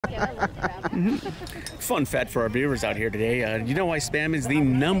Fun fact for our viewers out here today. Do you know why Spam is the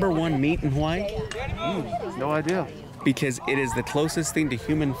 #1 meat in Hawaii? No idea. Because it is the closest thing to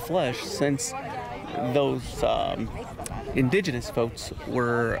human flesh since those indigenous folks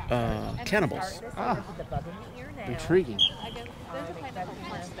were cannibals. Ah, intriguing.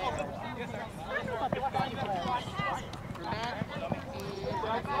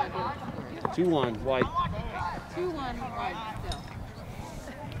 2-1 white. 2-1 white still.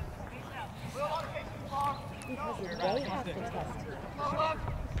 Because they have to test.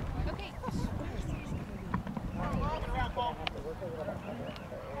 Okay.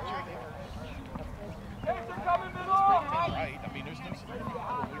 Right. I mean, there's no security.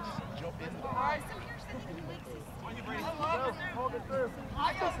 We just jump in. Hold it through.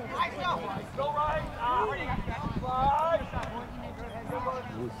 Go right.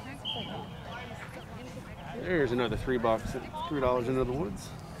 There's another $3 into the woods.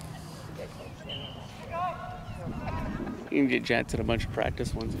 You can get jets at a bunch of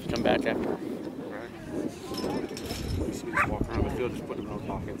practice ones if you come back after. Right. You see me walk around the field, just put them in those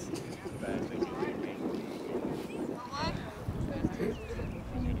pockets.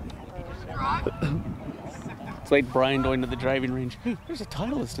 It's like Brian going to the driving range. Hey, there's a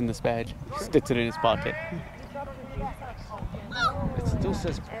Titleist in this badge. Sticks it in his pocket. It still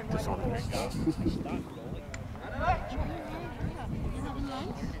says practice on it.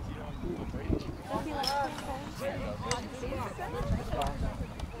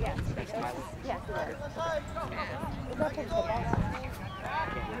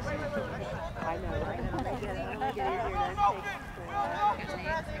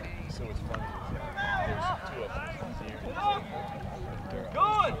 So it's funny. There's two of them here.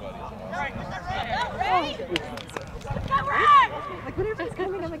 Good. Like when everybody's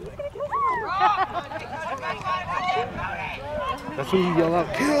coming, I'm like, he's gonna kill someone. That's when you yell out,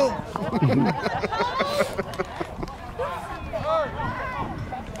 kill!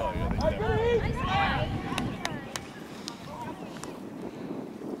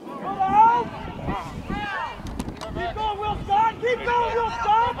 Keep going, Will Scott! Keep going, Will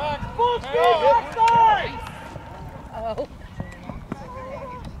Scott! Full speed, left side! Oh.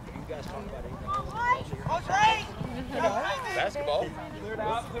 Basketball. Cleared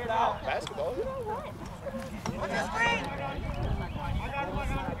out, cleared out. Basketball. What's your screen?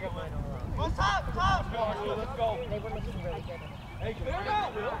 What's up, top? Let's go. They were looking really good. Hey, clear it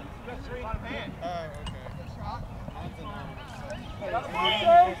out, Will. Got screen.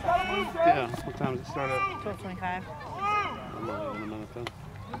 Yeah, what time does it start up? 12:25. I'm only in a minute then.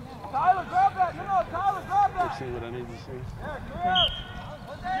 Tyler, grab that. Come on, Tyler, grab that. Let's see what I need to see. Yeah, clear out.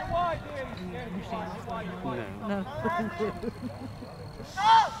 Get wide, Danny. Get wide. No.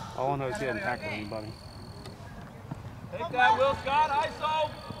 All I know is he hadn't tackled anybody. Take that, Will Scott. ISO.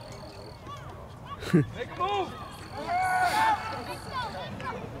 Make a move.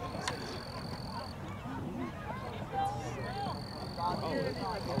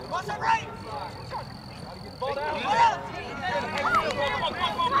 What's it right? Ball down. He's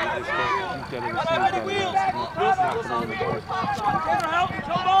got it. Wheels. Help.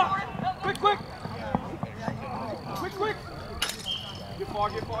 Hold on. Quick. Quick. Get far.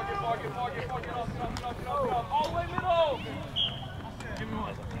 Get off. All the way middle. Give me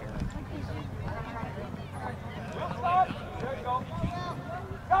one. There you go.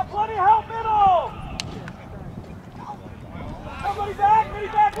 Got plenty of help middle. Somebody back,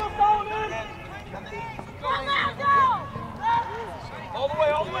 Will Solomon. Go. All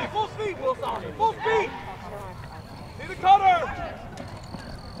the way, full speed, Will Solomon, full speed. See the cutter.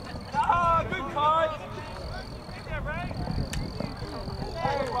 Good cut.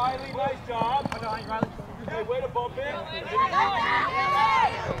 Hey, Riley, nice job. Hey, way to bump in.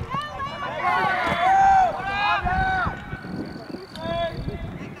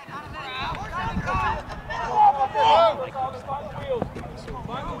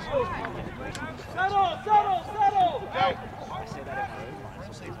 Settle. Okay.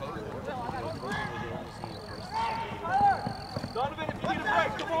 Donovan, if you need a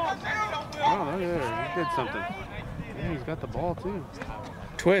break, come on. Oh, yeah, he did something. Yeah, he's got the ball too.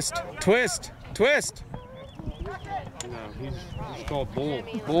 Twist. No, he's called bull.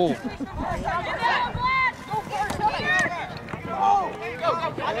 Bull.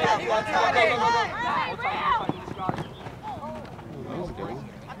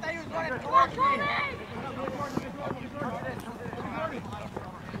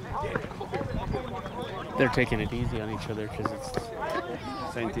 They're taking it easy on each other because it's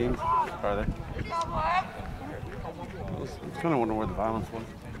Same teams, are they? I was kind of wondering where the violence was.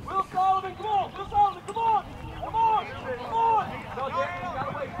 Will Solomon, come on! Will Solomon, come on! Come on! No, Danny,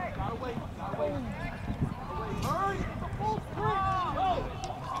 gotta wait. Hurry, it's a full sprint. Go.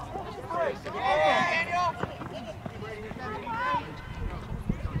 Break. Daniel,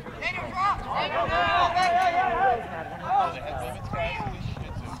 drop. Daniel,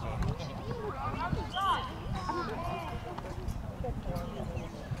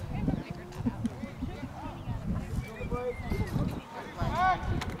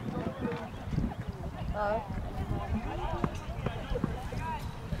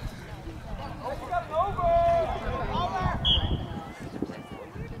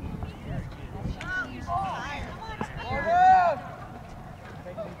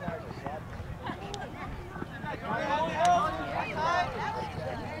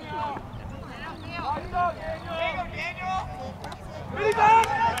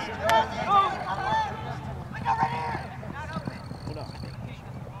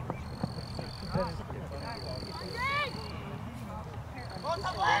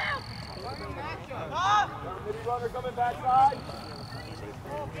 runner coming backside.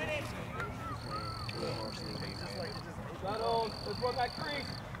 Settle. Let's run that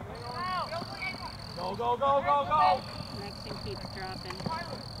crease. Go. Connection keeps dropping. Sorry.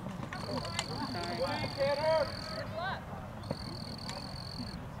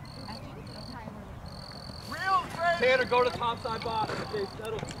 Tanner, go to top side box. Okay,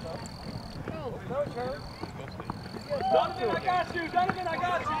 settle. Donovan, I got you.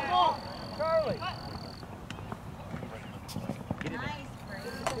 Come on. Charlie.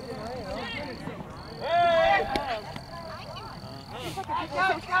 Hey!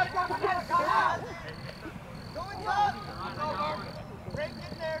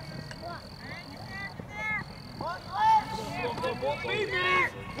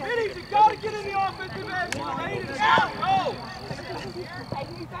 Middies, you gotta get in the offensive end. Go!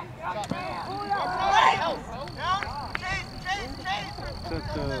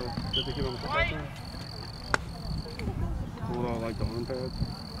 Did they give him a football thing? Pull out like the arm pads?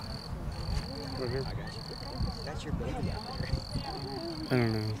 Right here? That's your baby out there. I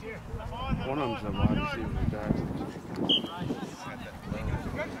don't know. One of them's a wide receiver, guys.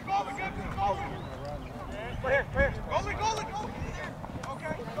 Right here. Goalie.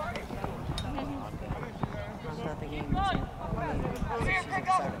 Okay. I thought the game was All right.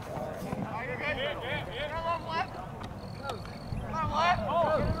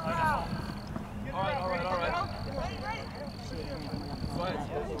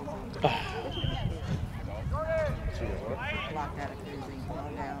 locked out of cruising,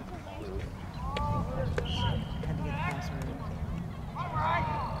 logged out. Had to get the password.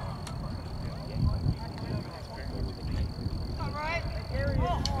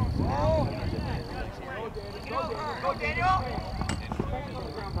 Go, Daniel.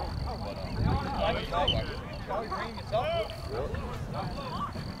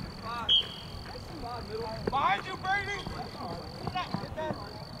 Behind you, Brady.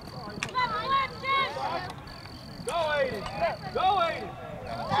 Go, Aiden.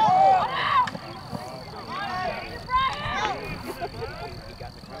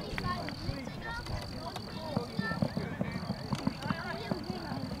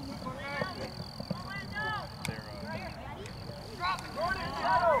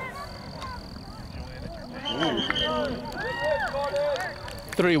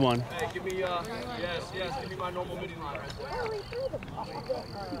 Three one. Hey, give me, yes, give me my normal midi line right there.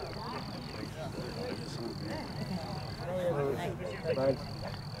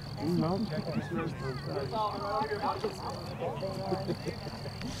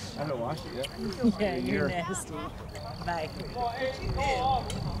 I haven't washed it yet. Yeah, you're nasty. Bye.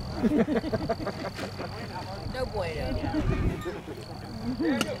 No bueno.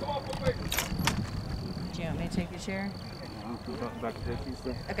 Do you want me to take your chair? Back to Dickie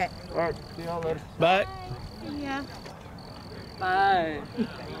still. Okay. All right, see y'all later. But Yeah. Bye.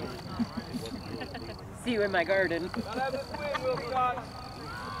 See you in my garden. Not have this win, Will Scott.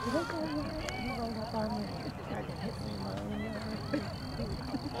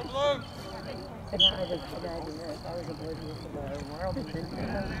 And I was imagining this. I was oblivious to the world and didn't know.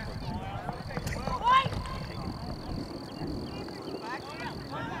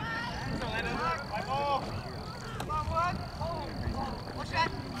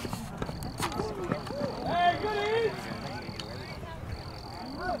 Hey, good eat.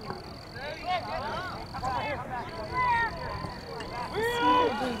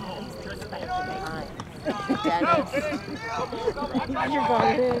 You're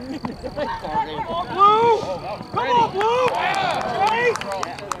garden. Blue! Come on, Blue!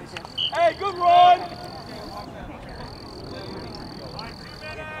 Hey, good run!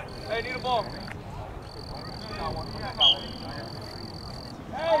 Hey, need a ball.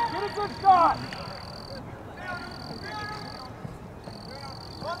 good shot.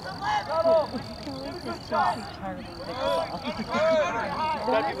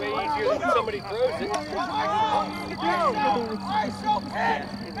 That'd be way easier than somebody throws it.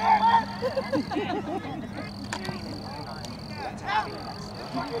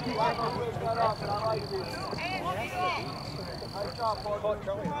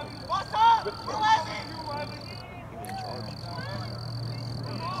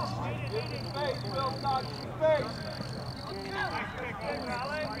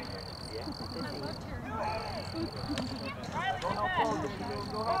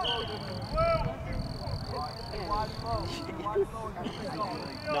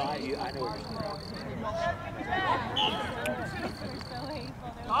 No, I know what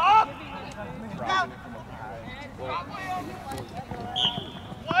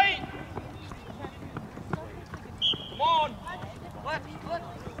Wait! Come on!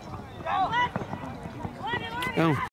 Oh.